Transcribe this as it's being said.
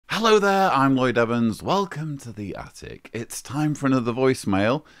Hello there, I'm Lloyd Evans. Welcome to the attic. It's time for another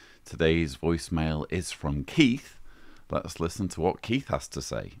voicemail. Today's voicemail is from Keith. Let's listen to what Keith has to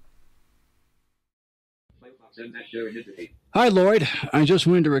say. Hi, Lloyd. I just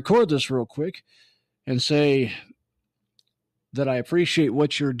wanted to record this real quick and say that I appreciate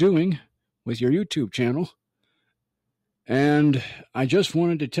what you're doing with your YouTube channel. And I just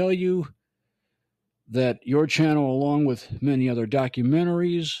wanted to tell you that your channel, along with many other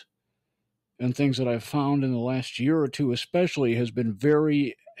documentaries and things that I've found in the last year or two especially, has been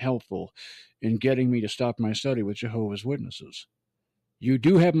very helpful in getting me to stop my study with Jehovah's Witnesses. You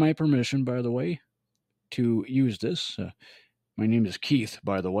do have my permission, by the way, to use this. My name is Keith,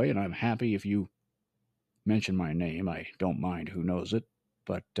 by the way, and I'm happy if you mention my name. I don't mind who knows it.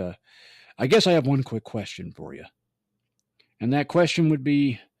 But I guess I have one quick question for you. And that question would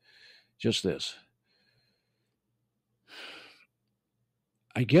be just this.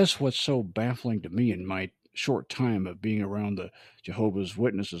 I guess what's so baffling to me in my short time of being around the Jehovah's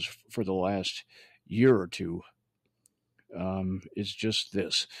Witnesses for the last year or two is just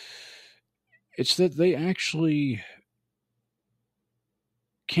this. It's that they actually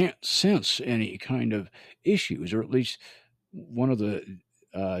can't sense any kind of issues, or at least one of the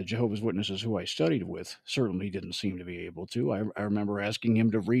Jehovah's Witnesses who I studied with certainly didn't seem to be able to. I remember asking him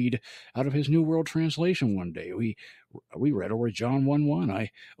to read out of his New World Translation one day. We read over John 1:1.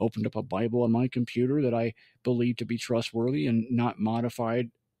 I opened up a Bible on my computer that I believed to be trustworthy and not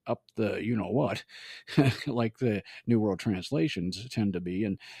modified up the you-know-what, like the New World Translations tend to be.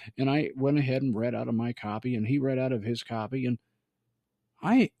 And I went ahead and read out of my copy, and he read out of his copy, and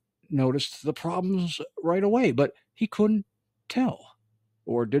I noticed the problems right away, but he couldn't tell.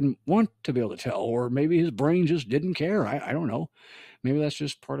 Or didn't want to be able to tell, or maybe his brain just didn't care. I don't know. Maybe that's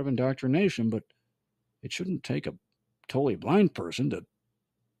just part of indoctrination, but it shouldn't take a totally blind person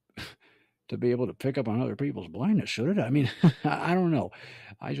to be able to pick up on other people's blindness, should it? I mean, I don't know.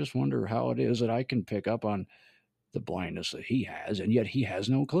 I just wonder how it is that I can pick up on the blindness that he has, and yet he has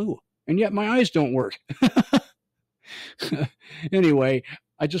no clue. And yet my eyes don't work. Anyway,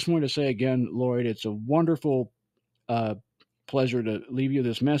 I just want to say again, Lloyd, it's a wonderful pleasure to leave you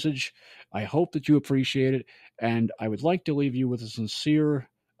this message. I hope that you appreciate it, and I would like to leave you with a sincere,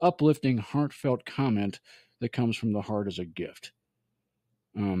 uplifting, heartfelt comment that comes from the heart as a gift.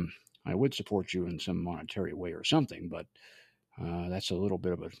 I would support you in some monetary way or something, but that's a little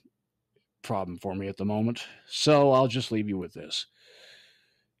bit of a problem for me at the moment. So I'll just leave you with this.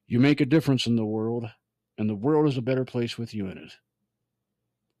 You make a difference in the world, and the world is a better place with you in it.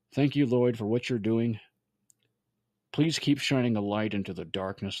 Thank you, Lloyd, for what you're doing. Please keep shining a light into the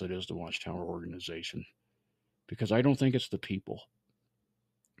darkness that is the Watchtower organization, because I don't think it's the people.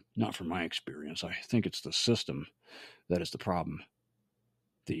 Not from my experience. I think it's the system that is the problem,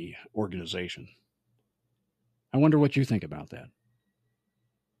 the organization. I wonder what you think about that.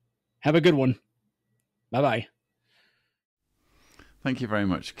 Have a good one. Bye-bye. Thank you very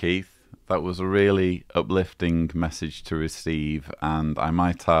much, Keith. That was a really uplifting message to receive, and I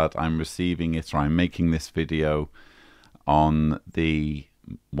might add, I'm receiving it, or I'm making this video on the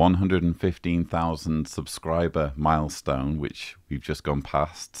 115,000 subscriber milestone, which we've just gone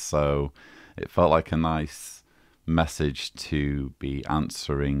past. So it felt like a nice message to be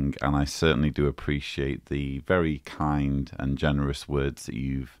answering, and I certainly do appreciate the very kind and generous words that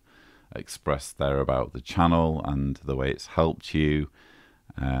you've expressed there about the channel and the way it's helped you.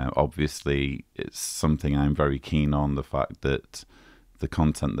 Obviously, it's something I'm very keen on, the fact that the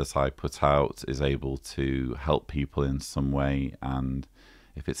content that I put out is able to help people in some way, and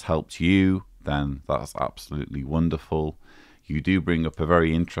if it's helped you, then that's absolutely wonderful. You do bring up a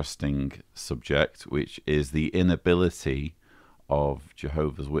very interesting subject, which is the inability of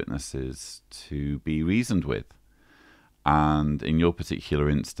Jehovah's Witnesses to be reasoned with. And in your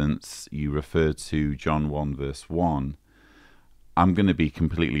particular instance, you refer to John 1 verse 1. I'm going to be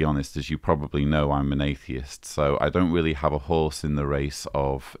completely honest, as you probably know, I'm an atheist, so I don't really have a horse in the race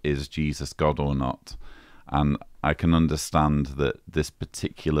of is Jesus God or not. And I can understand that this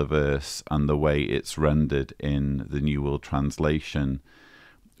particular verse and the way it's rendered in the New World Translation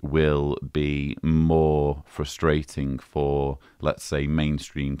will be more frustrating for, let's say,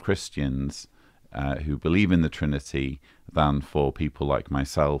 mainstream Christians who believe in the Trinity than for people like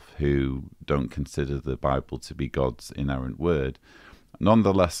myself who don't consider the Bible to be God's inerrant word.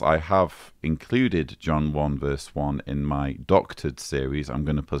 Nonetheless, I have included John 1 verse 1 in my doctored series. I'm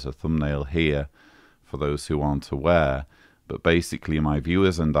going to put a thumbnail here for those who aren't aware. But basically, my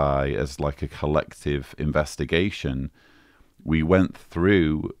viewers and I, as like a collective investigation, we went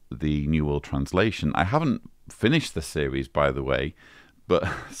through the New World Translation. I haven't finished the series, by the way, But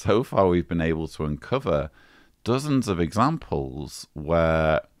so far we've been able to uncover dozens of examples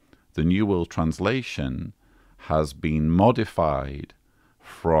where the New World Translation has been modified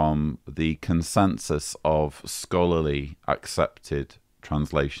from the consensus of scholarly accepted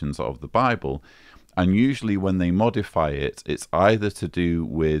translations of the Bible. And usually when they modify it, it's either to do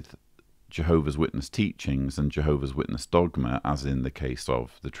with Jehovah's Witness teachings and Jehovah's Witness dogma, as in the case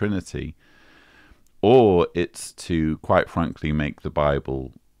of the Trinity, or it's to, quite frankly, make the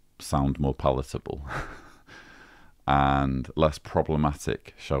Bible sound more palatable and less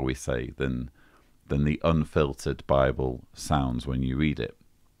problematic, shall we say, than the unfiltered Bible sounds when you read it.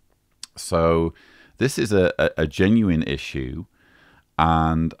 So this is a genuine issue,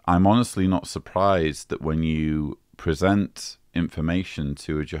 and I'm honestly not surprised that when you present information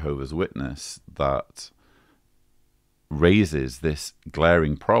to a Jehovah's Witness that raises this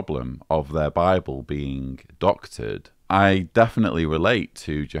glaring problem of their Bible being doctored, I definitely relate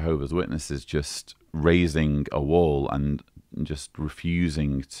to Jehovah's Witnesses just raising a wall and just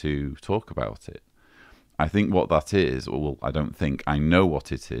refusing to talk about it. I think what that is, well, I don't think, I know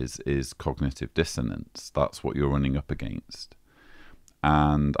what it is cognitive dissonance. That's what you're running up against.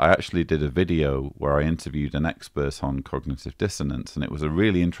 And I actually did a video where I interviewed an expert on cognitive dissonance, and it was a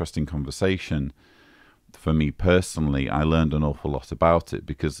really interesting conversation. For me personally, I learned an awful lot about it,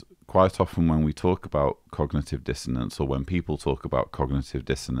 because quite often when we talk about cognitive dissonance, or when people talk about cognitive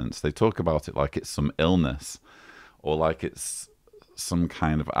dissonance, they talk about it like it's some illness or like it's some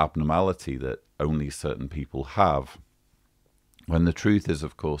kind of abnormality that only certain people have. When the truth is,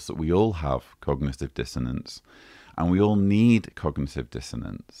 of course, that we all have cognitive dissonance, and we all need cognitive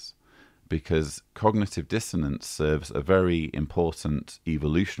dissonance, because cognitive dissonance serves a very important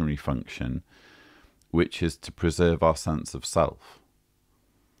evolutionary function, which is to preserve our sense of self.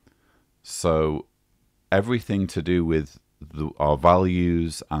 So everything to do with our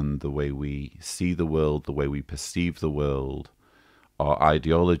values and the way we see the world, the way we perceive the world, our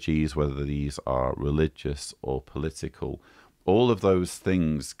ideologies, whether these are religious or political, all of those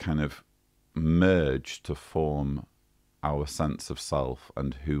things kind of merge to form our sense of self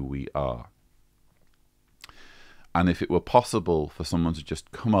and who we are. And if it were possible for someone to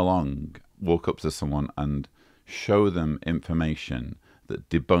just come along, walk up to someone and show them information that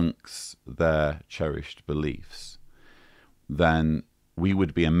debunks their cherished beliefs, then we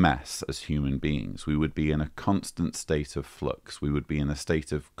would be a mess as human beings. We would be in a constant state of flux. We would be in a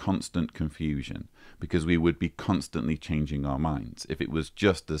state of constant confusion, because we would be constantly changing our minds if it was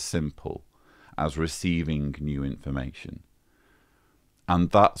just as simple as receiving new information. And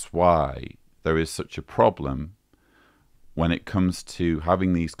that's why there is such a problem when it comes to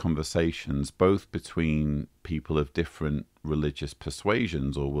having these conversations, both between people of different religious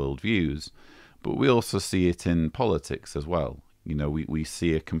persuasions or worldviews, but we also see it in politics as well. You know, we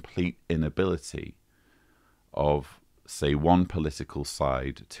see a complete inability of, say, one political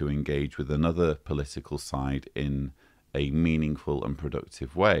side to engage with another political side in a meaningful and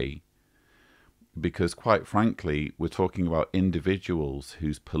productive way. Because, quite frankly, we're talking about individuals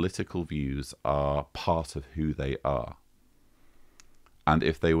whose political views are part of who they are. And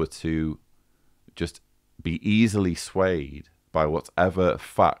if they were to just be easily swayed by whatever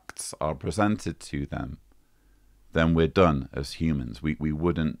facts are presented to them, then we're done as humans. We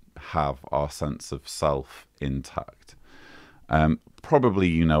wouldn't have our sense of self intact. Probably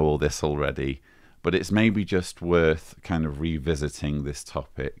you know all this already, but it's maybe just worth kind of revisiting this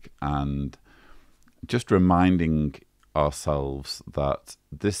topic and just reminding ourselves that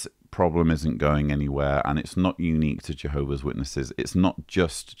this problem isn't going anywhere, and it's not unique to Jehovah's Witnesses. It's not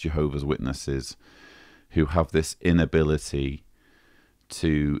just Jehovah's Witnesses who have this inability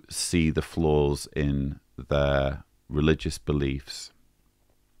to see the flaws in their religious beliefs.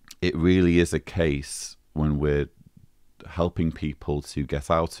 It really is a case, when we're helping people to get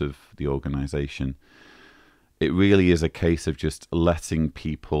out of the organization, it really is a case of just letting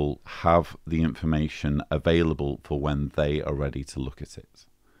people have the information available for when they are ready to look at it.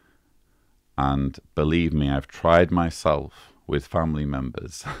 And believe me, I've tried myself with family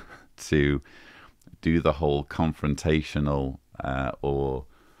members to do the whole confrontational or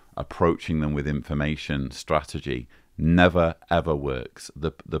approaching them with information strategy. Never ever works.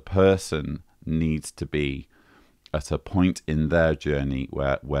 The person needs to be at a point in their journey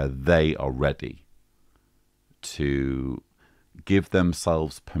where they are ready to give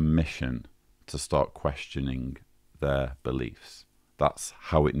themselves permission to start questioning their beliefs. That's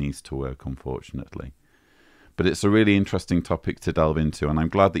how it needs to work, unfortunately. But it's a really interesting topic to delve into, and I'm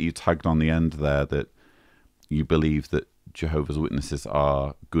glad that you tagged on the end there that you believe that Jehovah's Witnesses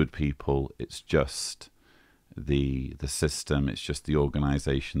are good people. It's just the system. It's just the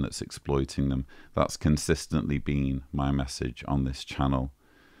organization that's exploiting them. That's consistently been my message on this channel.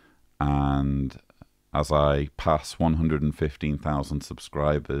 And as I pass 115,000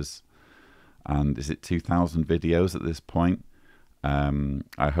 subscribers, and is it 2,000 videos at this point,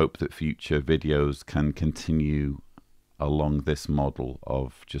 I hope that future videos can continue along this model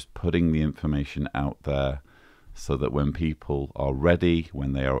of just putting the information out there, so that when people are ready,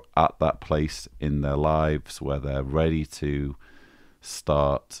 when they are at that place in their lives where they're ready to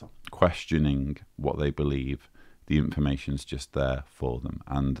start questioning what they believe, the information's just there for them.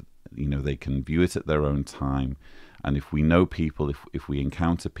 And, you know, they can view it at their own time. And if we know people, if we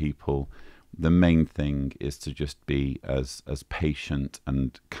encounter people, the main thing is to just be as patient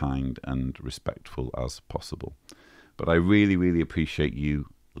and kind and respectful as possible. But I really, really appreciate you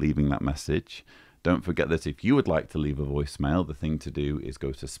leaving that message. Don't forget that if you would like to leave a voicemail, the thing to do is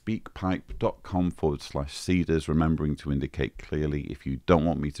go to speakpipe.com/Cedars, remembering to indicate clearly if you don't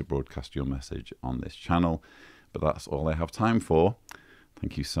want me to broadcast your message on this channel. But that's all I have time for.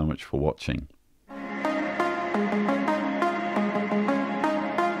 Thank you so much for watching.